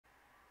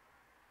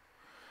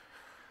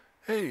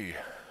Hey,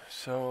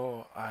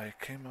 so I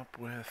came up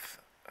with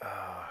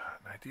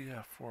an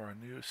idea for a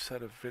new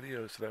set of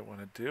videos that I want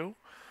to do.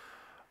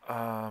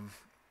 I'm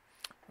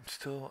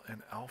still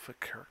an alpha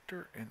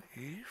character in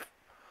Eve,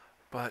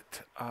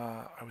 but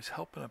I was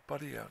helping a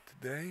buddy out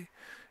today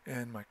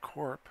in my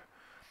corp,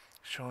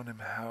 showing him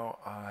how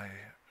I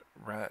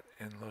rat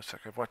in LoSec.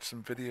 I've watched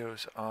some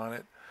videos on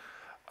it,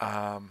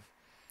 um,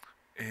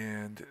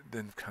 and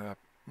then kind of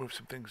moved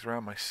some things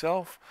around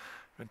myself.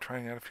 Been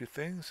trying out a few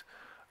things.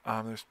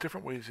 There's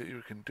different ways that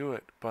you can do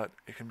it, but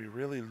it can be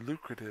really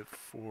lucrative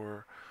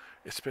for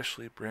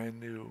especially brand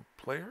new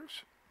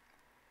players.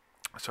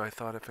 So I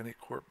thought if any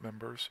corp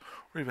members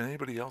or even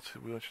anybody else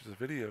who watches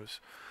the videos,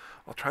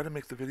 I'll try to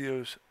make the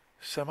videos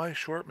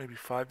semi-short, maybe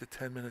 5 to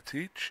 10 minutes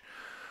each,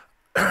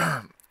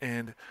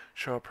 and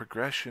show a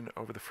progression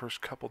over the first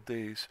couple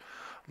days.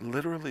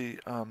 Literally,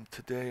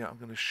 today I'm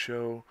going to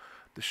show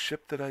the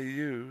ship that I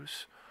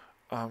use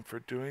for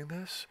doing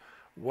this,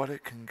 what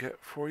it can get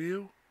for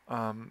you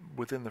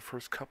within the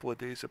first couple of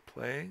days of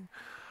playing,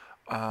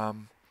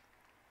 um,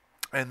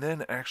 and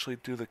then actually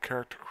do the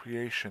character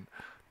creation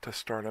to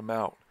start them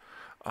out.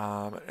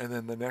 And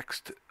then the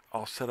next,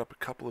 I'll set up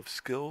a couple of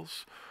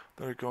skills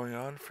that are going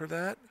on for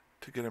that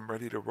to get them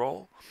ready to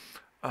roll.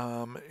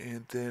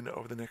 And then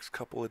over the next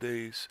couple of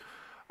days,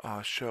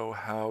 show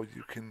how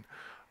you can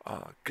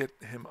get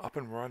him up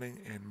and running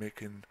and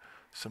making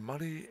some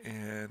money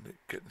and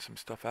getting some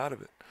stuff out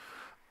of it.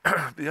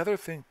 The other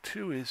thing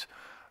too is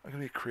I'm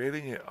going to be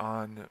creating it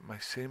on my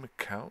same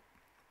account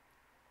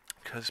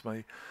because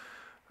my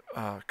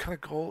kind of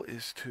goal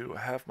is to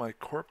have my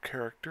corp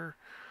character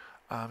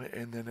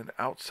and then an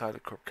outside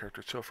of corp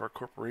character. So if our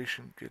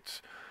corporation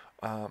gets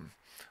um,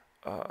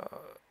 uh,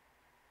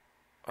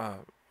 uh,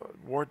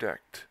 war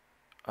decked,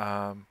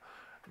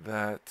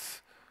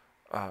 that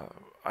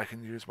I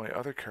can use my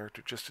other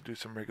character just to do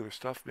some regular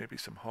stuff, maybe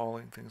some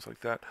hauling, things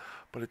like that.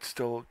 But it's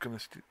still going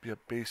to be a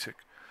basic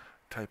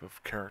type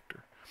of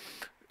character.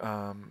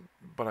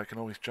 But I can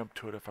always jump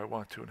to it if I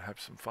want to and have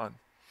some fun.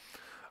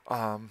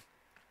 Um,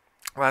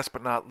 Last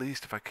but not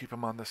least, if I keep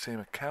them on the same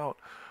account,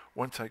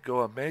 once I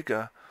go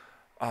Omega,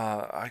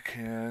 I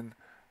can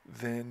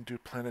then do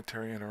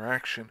planetary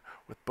interaction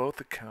with both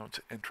accounts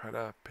and try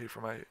to pay for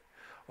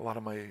a lot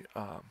of my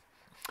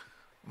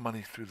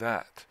money through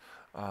that.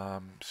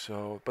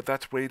 But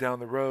that's way down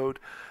the road.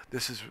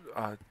 This is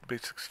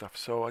basic stuff.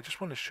 So I just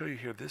want to show you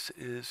here. This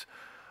is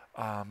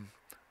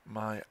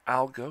my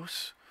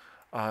Algos.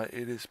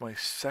 It is my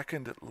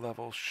second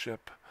level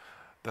ship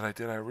that I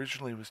did. I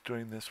originally was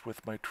doing this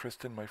with my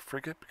Tristan, my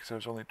frigate, because I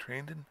was only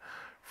trained in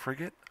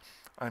frigate.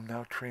 I'm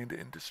now trained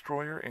in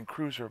destroyer and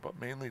cruiser, but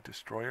mainly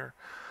destroyer.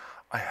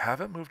 I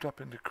haven't moved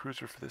up into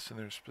cruiser for this, and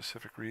there's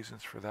specific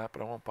reasons for that,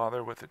 but I won't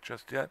bother with it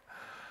just yet.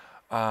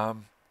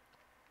 Um,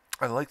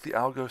 I like the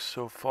algos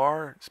so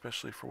far,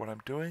 especially for what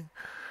I'm doing,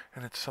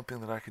 and it's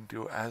something that I can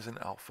do as an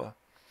alpha.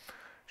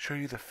 Show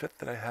you the fit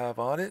that I have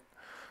on it.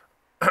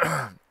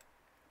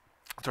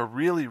 It's a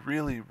really,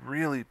 really,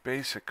 really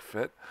basic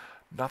fit.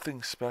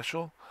 Nothing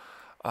special.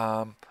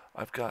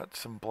 I've got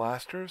some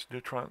blasters,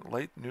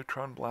 light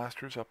neutron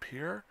blasters up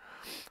here,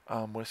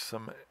 with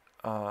some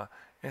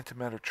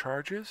antimatter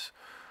charges.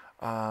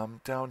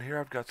 Down here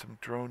I've got some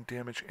drone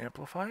damage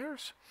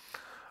amplifiers,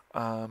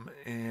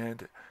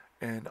 and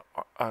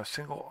a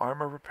single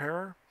armor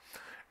repairer.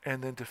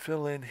 And then to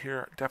fill in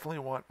here, definitely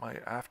want my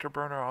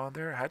afterburner on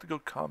there. I had to go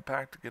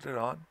compact to get it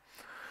on.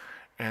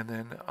 And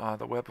then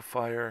the web of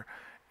fire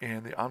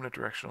and the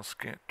omnidirectional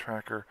scan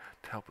tracker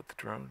to help with the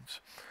drones.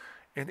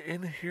 And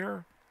in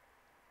here,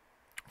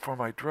 for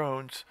my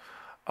drones,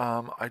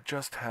 I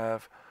just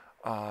have,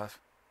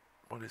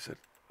 what is it,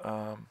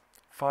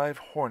 5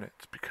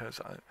 Hornets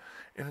because I'm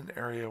in an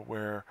area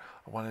where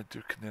I want to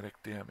do kinetic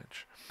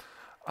damage.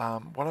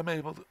 What am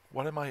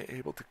I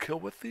able to kill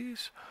with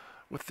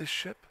this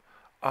ship?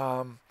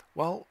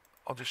 Well,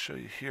 I'll just show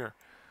you here.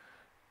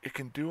 It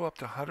can do up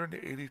to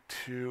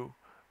 182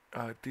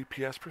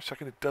 DPS per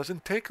second. It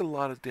doesn't take a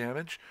lot of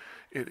damage.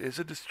 It is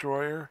a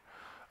destroyer,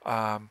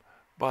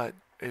 but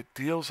it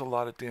deals a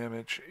lot of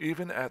damage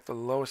even at the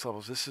lowest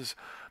levels. This is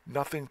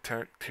nothing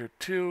tier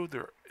 2.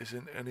 There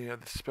isn't any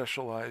of the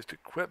specialized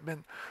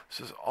equipment.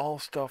 This is all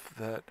stuff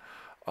that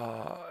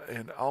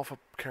an alpha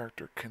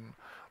character can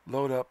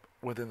load up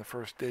within the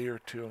first day or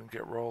two and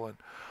get rolling.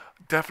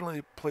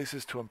 Definitely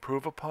places to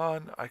improve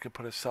upon. I can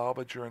put a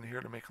salvager in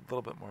here to make a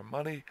little bit more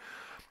money.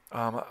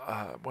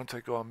 Once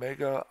I go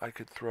Omega, I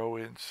could throw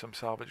in some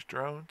salvage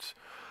drones.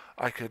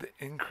 I could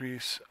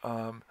increase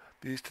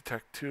these to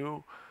Tech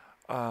 2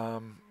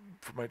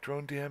 for my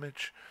drone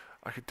damage.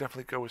 I could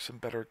definitely go with some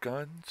better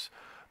guns.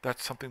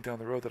 That's something down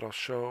the road that I'll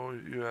show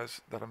you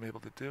as that I'm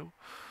able to do.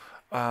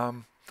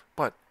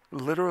 But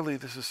literally,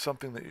 this is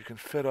something that you can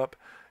fit up,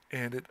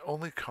 and it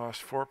only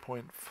costs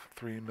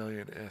 4.3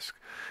 million ISK.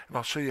 And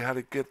I'll show you how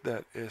to get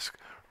that ISK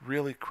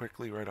really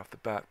quickly right off the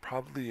bat,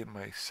 probably in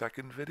my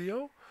second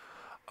video.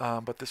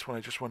 But this one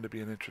I just wanted to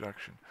be an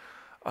introduction.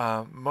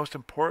 Most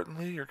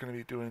importantly, you're going to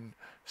be doing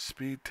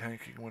speed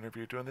tanking whenever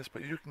you're doing this,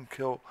 but you can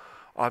kill,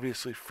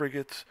 obviously,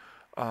 frigates,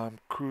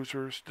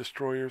 cruisers,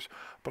 destroyers,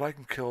 but I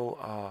can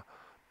kill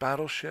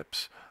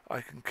battleships.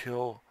 I can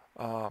kill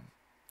uh,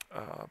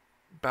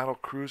 battle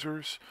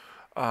cruisers.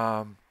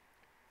 Um,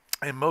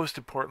 and most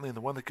importantly, and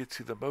the one that gets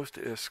you the most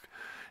ISK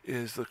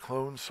is the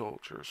clone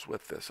soldiers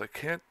with this. I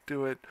can't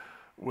do it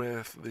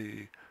with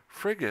the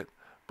frigate,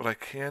 but I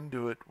can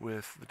do it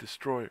with the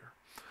destroyer.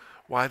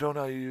 Why don't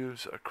I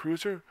use a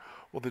cruiser?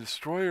 Well, the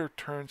destroyer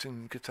turns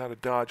and gets out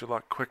of dodge a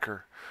lot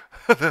quicker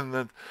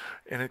and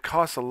it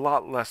costs a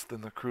lot less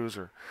than the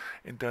cruiser.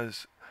 It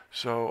does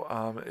so.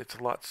 It's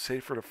a lot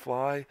safer to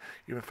fly.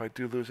 Even if I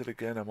do lose it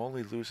again, I'm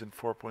only losing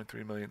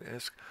 4.3 million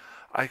ISK.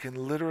 I can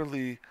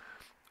literally.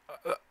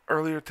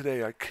 Earlier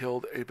today, I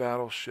killed a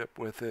battleship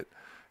with it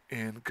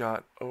and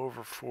got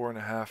over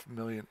 4.5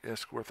 million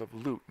ISK worth of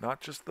loot.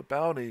 Not just the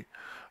bounty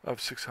of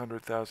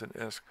 600,000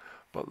 ISK,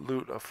 but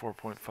loot of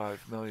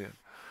 4.5 million.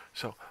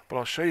 So, but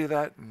I'll show you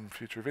that in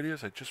future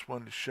videos. I just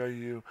wanted to show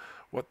you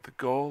what the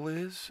goal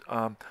is.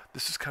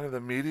 This is kind of the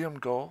medium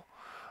goal.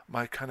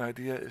 My kind of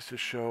idea is to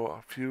show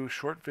a few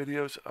short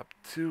videos up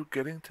to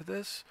getting to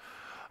this,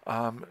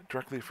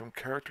 directly from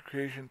character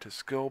creation to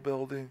skill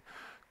building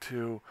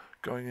to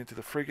going into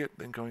the frigate,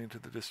 then going into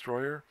the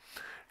destroyer,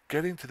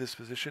 getting to this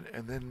position,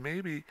 and then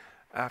maybe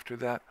after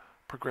that,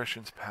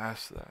 progressions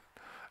past that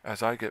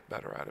as I get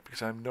better at it,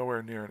 because I'm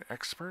nowhere near an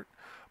expert,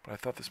 but I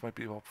thought this might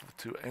be helpful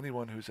to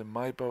anyone who's in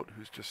my boat,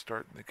 who's just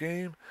starting the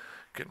game,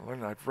 getting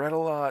learning. I've read a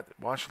lot,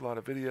 watched a lot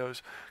of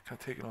videos, kind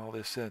of taken all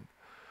this in.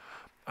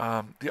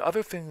 The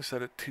other things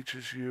that it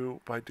teaches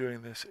you by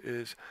doing this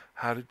is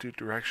how to do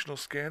directional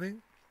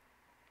scanning.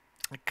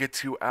 It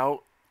gets you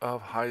out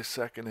of high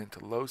sec and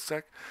into low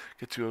sec,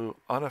 gets you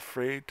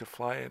unafraid to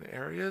fly in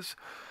areas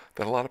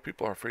that a lot of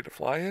people are afraid to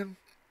fly in.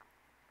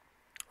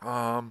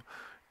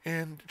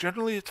 And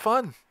generally it's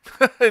fun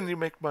and you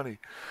make money.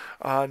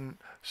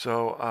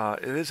 So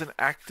it is an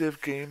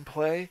active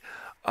gameplay.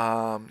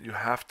 You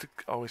have to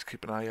always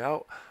keep an eye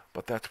out,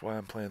 but that's why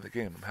I'm playing the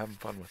game. I'm having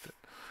fun with it.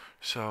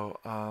 So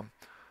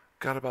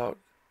got about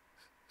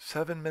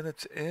 7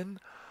 minutes in.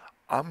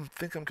 I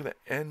think I'm going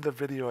to end the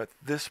video at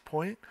this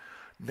point.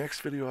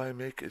 Next video I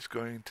make is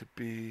going to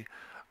be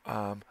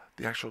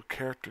the actual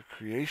character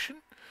creation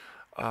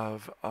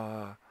of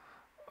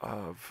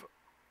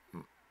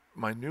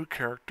my new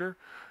character,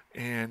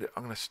 and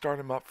I'm going to start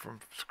him up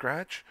from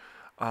scratch.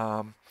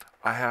 I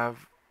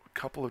have a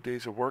couple of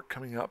days of work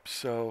coming up,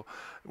 so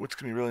what's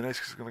going to be really nice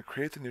is I'm going to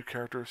create the new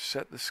character,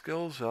 set the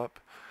skills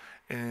up,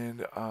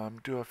 and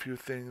do a few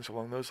things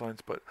along those lines,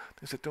 but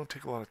things that don't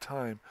take a lot of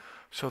time,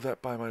 so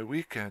that by my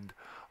weekend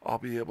I'll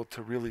be able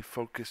to really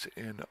focus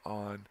in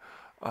on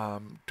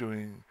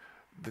doing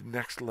the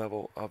next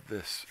level of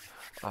this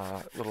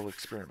little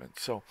experiment.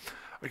 So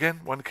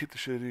again, want to keep the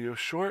video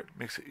short,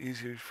 makes it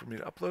easier for me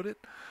to upload it.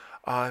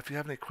 If you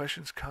have any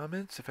questions,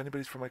 comments, if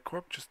anybody's from my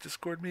corp, just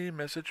Discord me,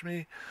 message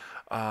me.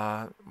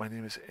 My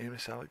name is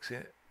Amos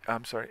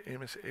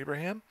Amos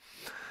Abraham,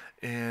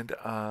 and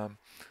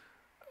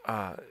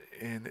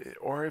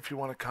or if you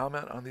want to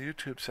comment on the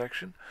YouTube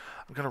section,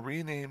 I'm going to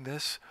rename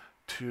this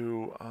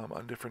to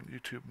a different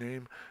YouTube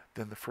name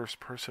than the first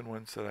person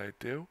ones that I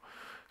do.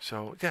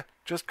 So yeah,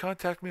 just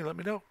contact me, let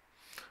me know.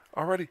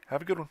 Alrighty,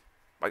 have a good one.